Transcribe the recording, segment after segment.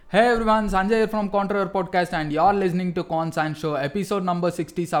Hey everyone, Sanjay here from Controver Podcast, and you're listening to Cons and Show, episode number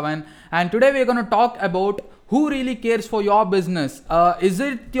 67. And today we're going to talk about who really cares for your business. Is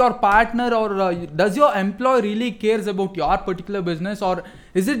it your partner, or does your employee really cares about your particular business, or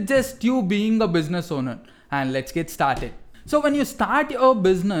is it just you being a business owner? And let's get started. So when you start your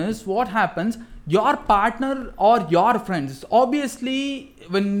business, what happens? Your partner or your friends, obviously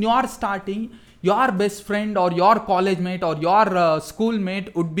when you're starting, your best friend or your college mate or your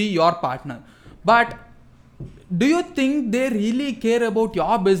schoolmate would be your partner. But do you think they really care about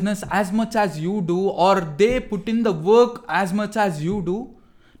your business as much as you do, or they put in the work as much as you do?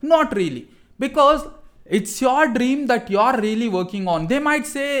 Not really, because it's your dream that you're really working on. They might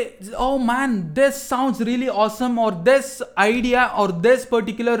say, oh man, this sounds really awesome, or this idea or this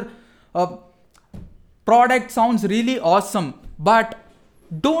particular product sounds really awesome. But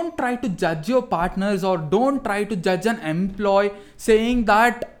don't try to judge your partners, or don't try to judge an employee saying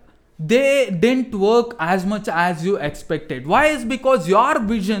that they didn't work as much as you expected. Why? Is because your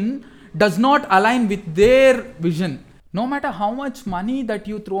vision does not align with their vision. No matter how much money that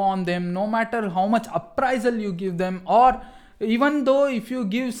you throw on them, no matter how much appraisal you give them, or even though if you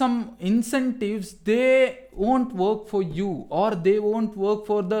give some incentives, they won't work for you, or they won't work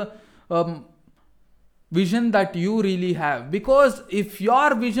for the vision that you really have. Because if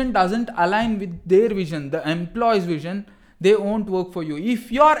your vision doesn't align with their vision, the employee's vision, they won't work for you.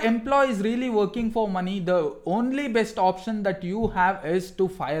 If your employee is really working for money, the only best option that you have is to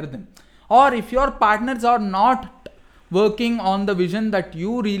fire them. Or if your partners are not working on the vision that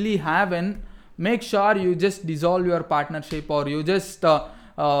you really have, and make sure you just dissolve your partnership, or you just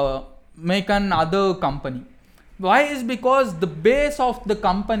make another company. Why? Is because the base of the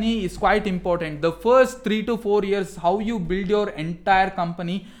company is quite important. The first 3 to 4 years, how you build your entire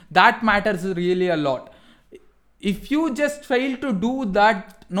company, that matters really a lot. If you just fail to do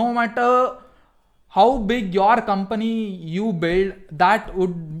that, no matter how big your company you build, that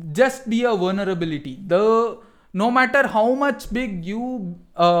would just be a vulnerability. No matter how much big you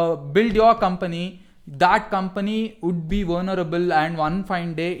build your company, that company would be vulnerable, and one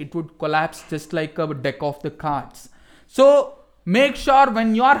fine day it would collapse just like a deck of the cards. So make sure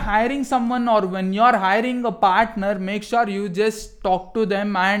when you are hiring someone, or when you are hiring a partner, make sure you just talk to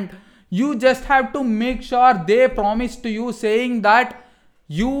them, and you just have to make sure they promise to you saying that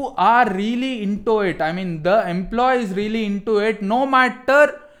you are really into it. I mean, the employee is really into it. No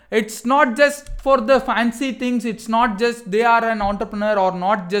matter, it's not just for the fancy things, it's not just they are an entrepreneur, or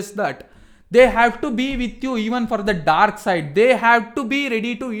not just that. They have to be with you even for the dark side. They have to be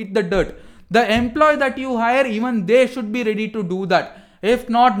ready to eat the dirt. The employee that you hire, even they should be ready to do that. If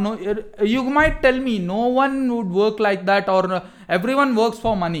not, no, you might tell me no one would work like that, or everyone works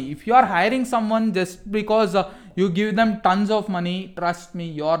for money. If you are hiring someone just because you give them tons of money, trust me,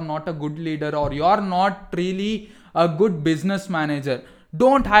 you're not a good leader, or you're not really a good business manager.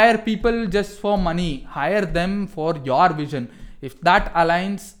 Don't hire people just for money. Hire them for your vision. If that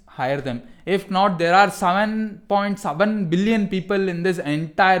aligns, hire them. If not, there are 7.7 billion people in this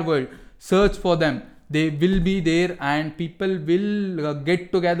entire world. Search for them. They will be there, and people will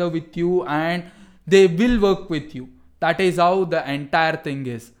get together with you, and they will work with you. That is how the entire thing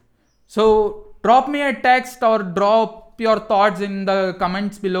is. So drop me a text, or drop your thoughts in the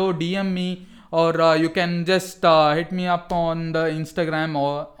comments below, DM me, or you can just hit me up on the Instagram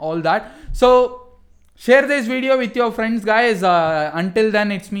or all that. So share this video with your friends, guys. Until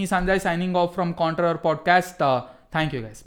then, it's me, Sanjay, signing off from Controver Podcast. Thank you, guys.